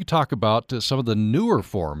wonder if you could talk about some of the newer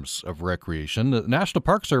forms of recreation. The National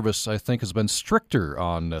Park Service, I think, has been stricter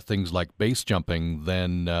on things like base jumping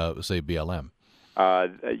than, say, BLM.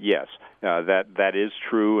 Yes, that is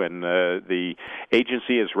true, and the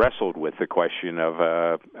agency has wrestled with the question of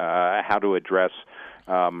how to address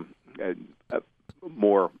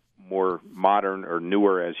more modern or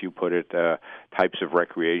newer, as you put it, types of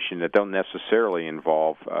recreation that don't necessarily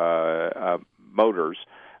involve motors,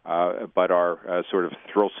 but are sort of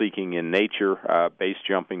thrill-seeking in nature. Base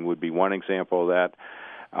jumping would be one example of that.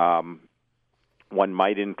 One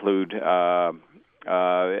might include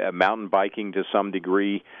mountain biking to some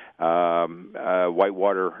degree,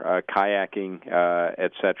 whitewater kayaking,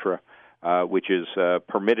 etc., which is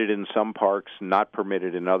permitted in some parks, not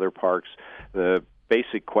permitted in other parks. The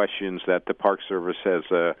basic questions that the Park Service has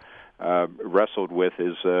wrestled with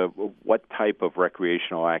is what type of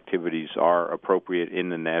recreational activities are appropriate in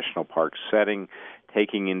the national park setting,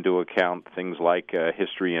 taking into account things like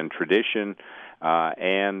history and tradition,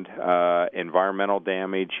 and environmental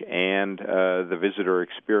damage, and the visitor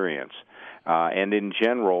experience. And in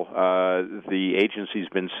general, the agency's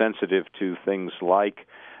been sensitive to things like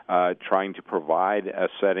trying to provide a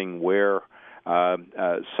setting where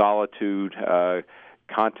solitude,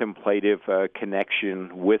 contemplative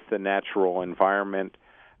connection with the natural environment,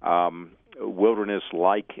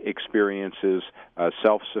 wilderness-like experiences,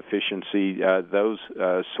 self-sufficiency, those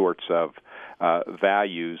sorts of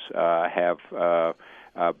values have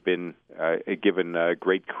been given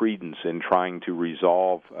great credence in trying to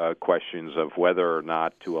resolve questions of whether or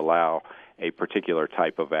not to allow a particular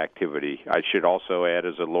type of activity. I should also add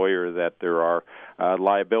as a lawyer that there are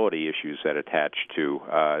liability issues that attach to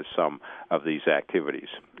some of these activities.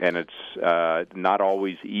 And it's not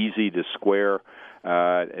always easy to square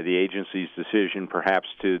the agency's decision perhaps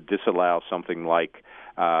to disallow something like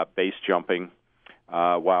base jumping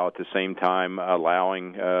while at the same time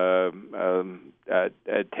allowing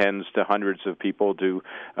tens to hundreds of people to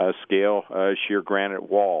scale sheer granite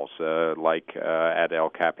walls like at El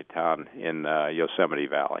Capitan in Yosemite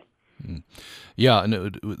Valley. Yeah,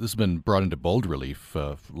 and this has been brought into bold relief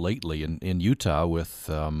lately in Utah with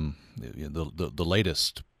the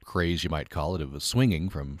latest craze, you might call it, of swinging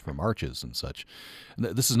from arches and such.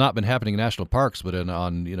 This has not been happening in national parks, but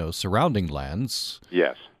on surrounding lands.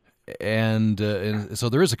 Yes. And so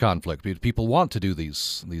there is a conflict. People want to do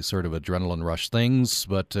these sort of adrenaline rush things,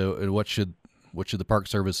 but what should the Park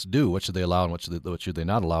Service do? What should they allow, and what should they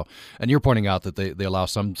not allow? And you're pointing out that they allow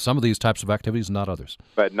some of these types of activities, not others.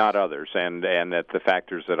 But not others, and that the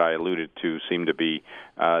factors that I alluded to seem to be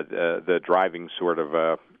the driving sort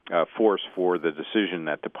of force for the decision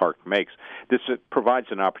that the park makes. This provides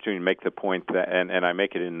an opportunity to make the point that, and I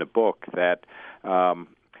make it in the book, that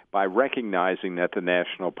by recognizing that the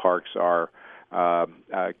national parks are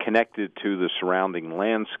connected to the surrounding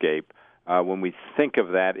landscape, when we think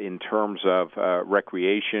of that in terms of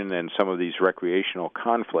recreation and some of these recreational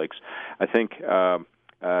conflicts, I think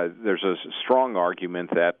there's a strong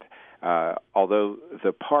argument that although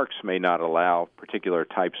the parks may not allow particular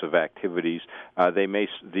types of activities,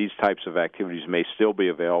 these types of activities may still be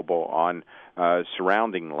available on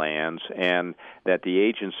surrounding lands, and that the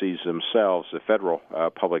agencies themselves, the federal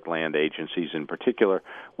public land agencies in particular,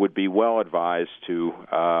 would be well advised to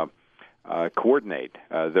coordinate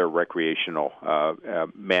their recreational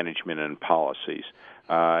management and policies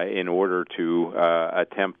in order to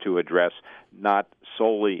attempt to address not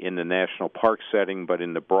solely in the national park setting, but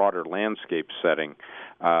in the broader landscape setting,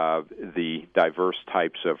 the diverse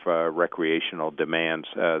types of recreational demands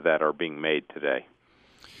that are being made today.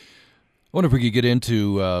 I wonder if we could get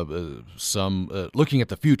into some looking at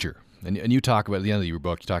the future. And you talk about, at the end of your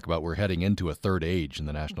book, you talk about we're heading into a third age in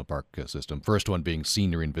the national park system. First one being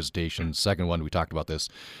scenery and visitation. Second one, we talked about this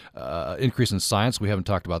increase in science. We haven't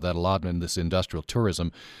talked about that a lot in this industrial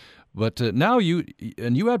tourism. But now you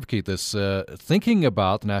advocate this, thinking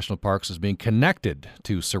about the national parks as being connected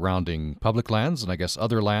to surrounding public lands and I guess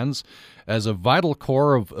other lands as a vital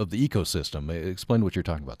core of the ecosystem. Explain what you're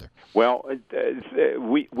talking about there. Well,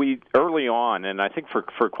 we early on, and I think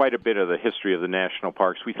for quite a bit of the history of the national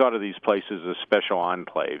parks, we thought of these places as special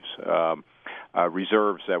enclaves.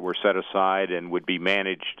 Reserves that were set aside and would be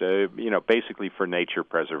managed, basically for nature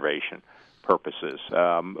preservation purposes.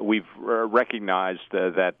 We've recognized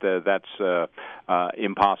that that's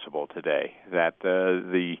impossible today, that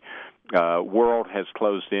the world has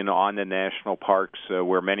closed in on the national parks,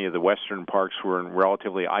 where many of the western parks were in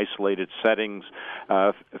relatively isolated settings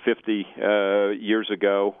 50 years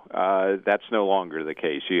ago. That's no longer the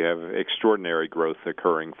case. You have extraordinary growth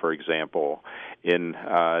occurring, for example, in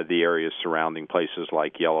the areas surrounding places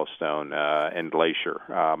like Yellowstone and Glacier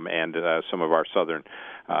and some of our southern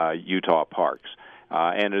Utah parks.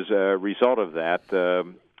 And as a result of that,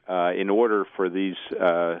 in order for these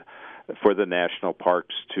for the national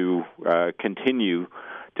parks to continue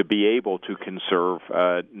to be able to conserve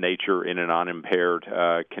nature in an unimpaired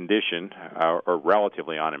condition, or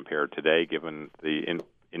relatively unimpaired today, given the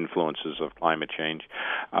influences of climate change,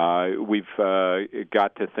 we've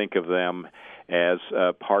got to think of them as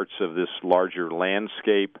parts of this larger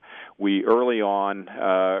landscape. We early on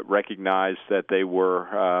recognized that they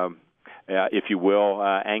were if you will,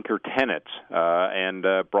 anchor tenants and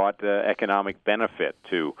brought economic benefit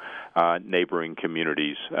to neighboring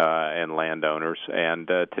communities and landowners. And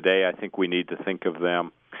today I think we need to think of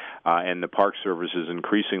them, and the Park Service is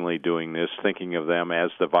increasingly doing this, thinking of them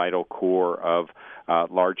as the vital core of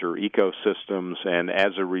larger ecosystems. And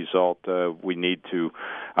as a result, we need to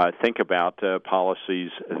think about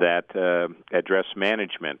policies that address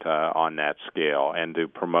management on that scale and to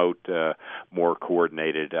promote more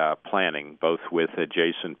coordinated planning, both with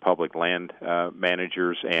adjacent public land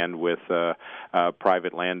managers and with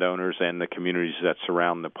private landowners and the communities that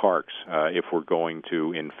surround the parks, if we're going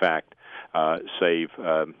to, in fact, save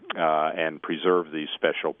and preserve these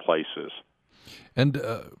special places. And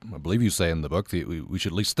I believe you say in the book that we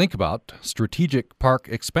should at least think about strategic park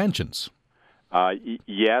expansions.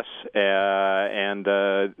 Yes, and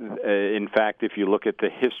in fact, if you look at the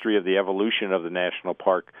history of the evolution of the national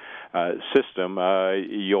park system,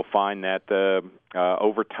 you'll find that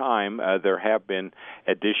over time there have been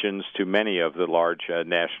additions to many of the large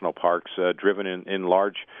national parks, driven in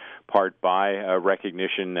large part by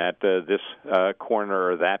recognition that this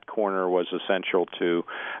corner or that corner was essential to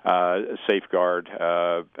safeguard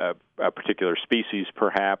a particular species,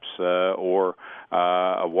 perhaps, or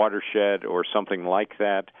a watershed or something like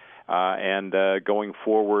that. And going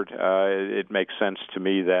forward, it makes sense to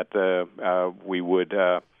me that we would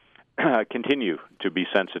continue to be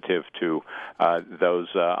sensitive to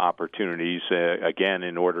those opportunities, again,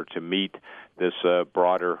 in order to meet this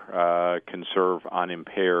broader Conserve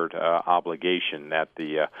Unimpaired obligation that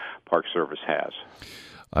the Park Service has.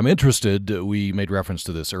 I'm interested, we made reference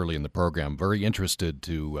to this early in the program, very interested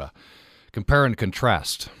to compare and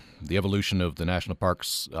contrast the evolution of the national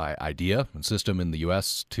parks idea and system in the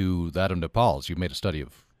U.S. to that of Nepal's. You've made a study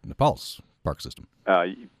of Nepal's park system.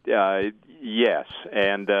 Yes,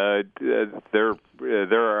 and there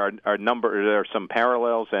are some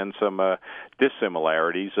parallels and some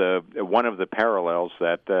dissimilarities. One of the parallels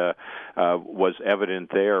that was evident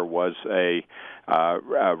there was a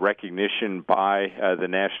recognition by the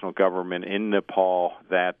national government in Nepal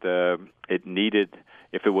that it needed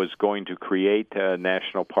if it was going to create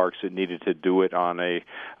national parks, it needed to do it on a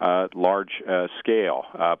large scale.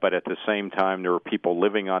 But at the same time, there were people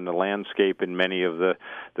living on the landscape in many of the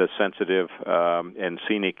sensitive and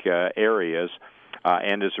scenic areas,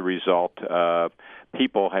 and as a result,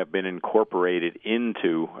 people have been incorporated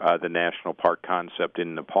into the national park concept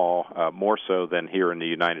in Nepal, more so than here in the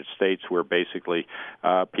United States, where basically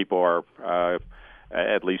people are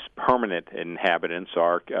at least permanent inhabitants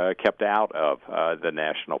are kept out of the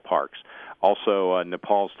national parks. Also,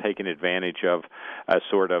 Nepal's taken advantage of a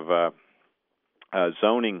sort of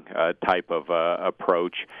zoning type of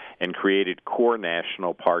approach and created core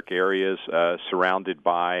national park areas surrounded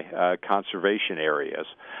by conservation areas.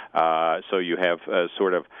 So you have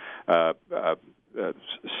sort of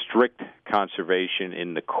strict conservation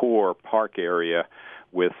in the core park area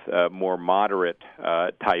with more moderate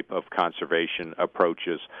type of conservation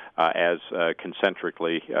approaches as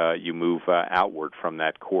concentrically you move outward from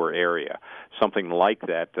that core area. Something like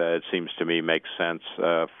that, it seems to me, makes sense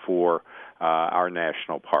for our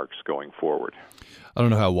national parks going forward. I don't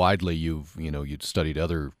know how widely you've studied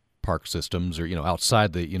other park systems or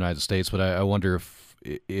outside the United States, but I wonder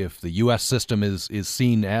if the U.S. system is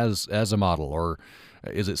seen as a model, or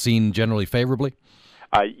is it seen generally favorably?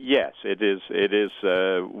 Yes, it is. It is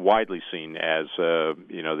widely seen as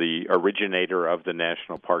the originator of the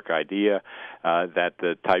national park idea. That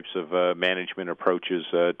the types of management approaches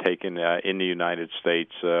taken in the United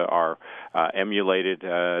States are emulated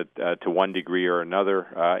to one degree or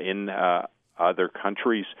another in other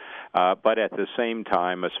countries. But at the same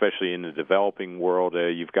time, especially in the developing world,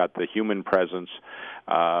 you've got the human presence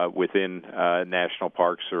within national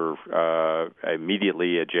parks or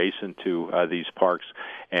immediately adjacent to these parks,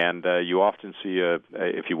 and you often see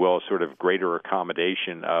if you will, a sort of greater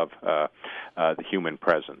accommodation of the human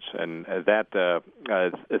presence. And that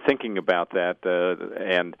thinking about that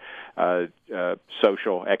and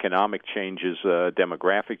social, economic changes,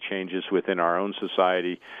 demographic changes within our own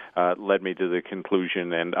society led me to the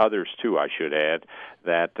conclusion, and others too, I should add,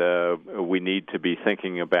 that we need to be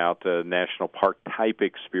thinking about national park type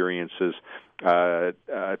experiences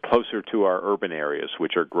closer to our urban areas,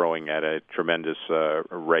 which are growing at a tremendous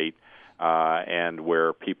rate, and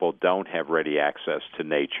where people don't have ready access to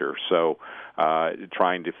nature. So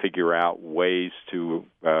trying to figure out ways to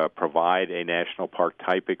provide a national park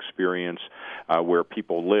type experience where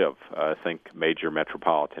people live, think major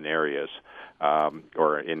metropolitan areas,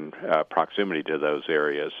 or in proximity to those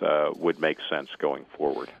areas, would make sense going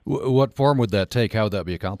forward. What form would that take? How would that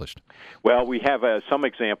be accomplished? Well, we have some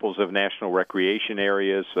examples of national recreation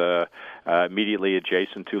areas immediately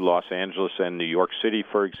adjacent to Los Angeles and New York City,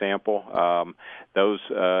 for example. Those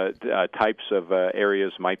types of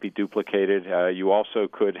areas might be duplicated. You also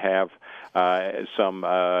could have some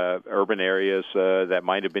urban areas that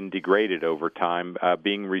might have been degraded over time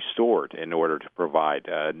being restored in order to provide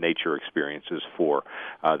nature experiences for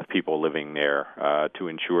the people living there to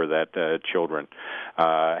ensure that children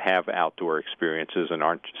have outdoor experiences and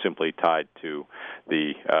aren't simply tied to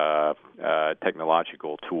the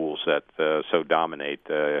technological tools that so dominate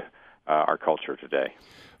our culture today.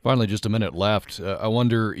 Finally, just a minute left. I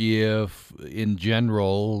wonder if, in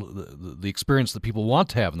general, the experience that people want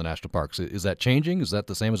to have in the national parks, is that changing? Is that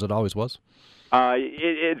the same as it always was?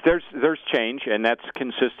 There's change, and that's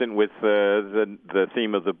consistent with the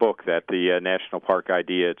theme of the book, that the national park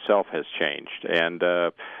idea itself has changed. And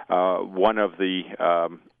one of the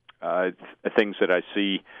things that I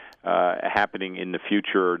see happening in the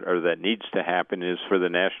future, or that needs to happen, is for the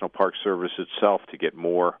National Park Service itself to get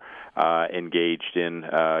more engaged in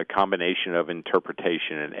a combination of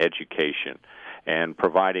interpretation and education, and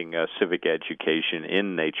providing civic education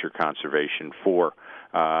in nature conservation for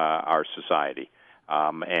our society,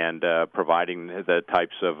 and providing the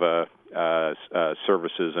types of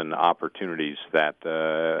services and opportunities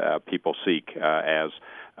that people seek as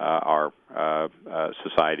our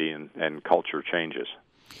society and culture changes.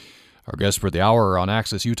 Our guest for the hour on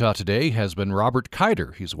Access Utah today has been Robert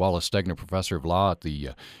Keiter. He's Wallace Stegner Professor of Law at the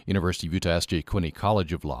University of Utah S.J. Quinney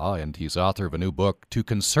College of Law, and he's author of a new book, To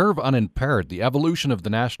Conserve Unimpaired, The Evolution of the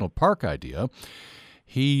National Park Idea.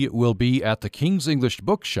 He will be at the King's English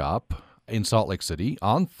Bookshop in Salt Lake City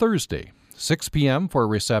on Thursday, 6 p.m. for a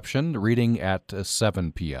reception, reading at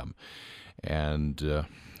 7 p.m. And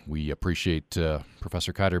we appreciate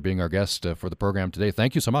Professor Keiter being our guest for the program today.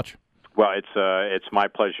 Thank you so much. Well, it's my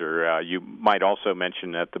pleasure. You might also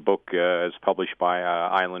mention that the book is published by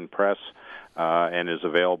Island Press and is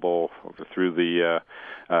available through the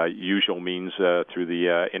usual means through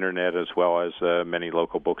the internet, as well as many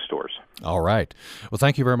local bookstores. All right. Well,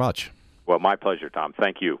 thank you very much. Well, my pleasure, Tom.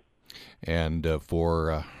 Thank you. And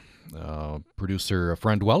for producer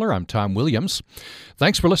Friend Weller, I'm Tom Williams.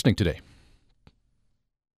 Thanks for listening today.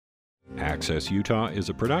 Access Utah is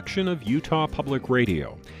a production of Utah Public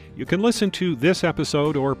Radio. You can listen to this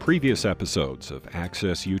episode or previous episodes of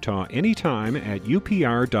Access Utah anytime at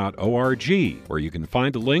upr.org, where you can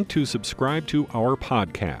find a link to subscribe to our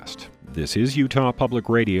podcast. This is Utah Public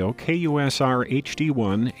Radio, KUSR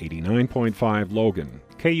HD1 89.5 Logan,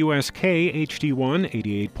 KUSK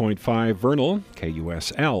HD1 88.5 Vernal,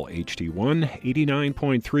 KUSL HD1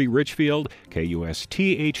 89.3 Richfield, KUST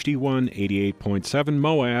HD1 88.7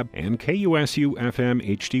 Moab, and KUSU FM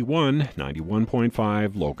HD1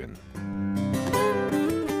 91.5 Logan.